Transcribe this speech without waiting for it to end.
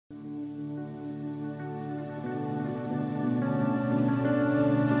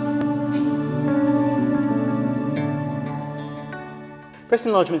Breast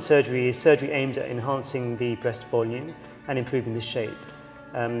enlargement surgery is surgery aimed at enhancing the breast volume and improving the shape.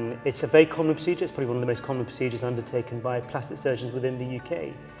 It's a very common procedure. It's probably one of the most common procedures undertaken by plastic surgeons within the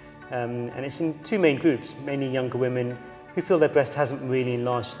UK. And it's in two main groups, mainly younger women who feel their breast hasn't really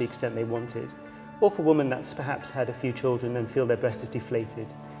enlarged to the extent they wanted, or for women that's perhaps had a few children and feel their breast is deflated.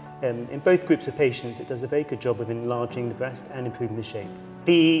 In both groups of patients, it does a very good job of enlarging the breast and improving the shape.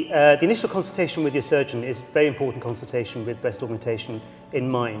 The initial consultation with your surgeon is a very important consultation with breast augmentation in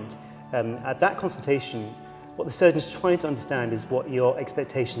mind. At that consultation, what the surgeon is trying to understand is what your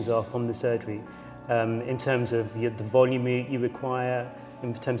expectations are from the surgery in terms of the volume you require,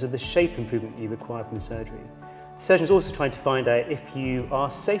 in terms of the shape improvement you require from the surgery. The surgeon is also trying to find out if you are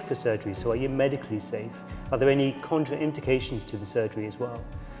safe for surgery, so are you medically safe? Are there any contraindications to the surgery as well?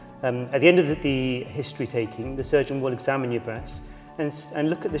 At the end of the history taking, the surgeon will examine your breast and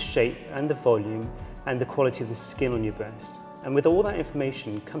look at the shape and the volume and the quality of the skin on your breast. And with all that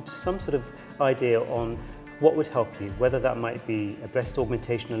information, come to some sort of idea on what would help you, whether that might be a breast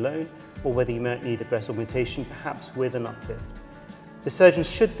augmentation alone or whether you might need a breast augmentation perhaps with an uplift. The surgeon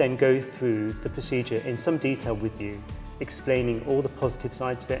should then go through the procedure in some detail with you, explaining all the positive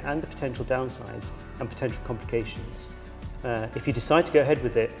sides of it and the potential downsides and potential complications. If you decide to go ahead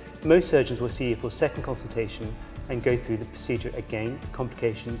with it, most surgeons will see you for a second consultation and go through the procedure again, the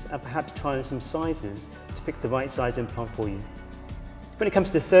complications, and perhaps try on some sizes to pick the right size implant for you. When it comes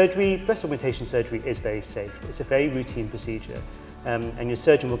to the surgery, breast augmentation surgery is very safe. It's a very routine procedure, and your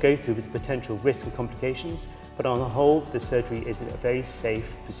surgeon will go through with the potential risks and complications, but on the whole, the surgery is a very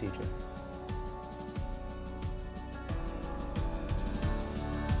safe procedure.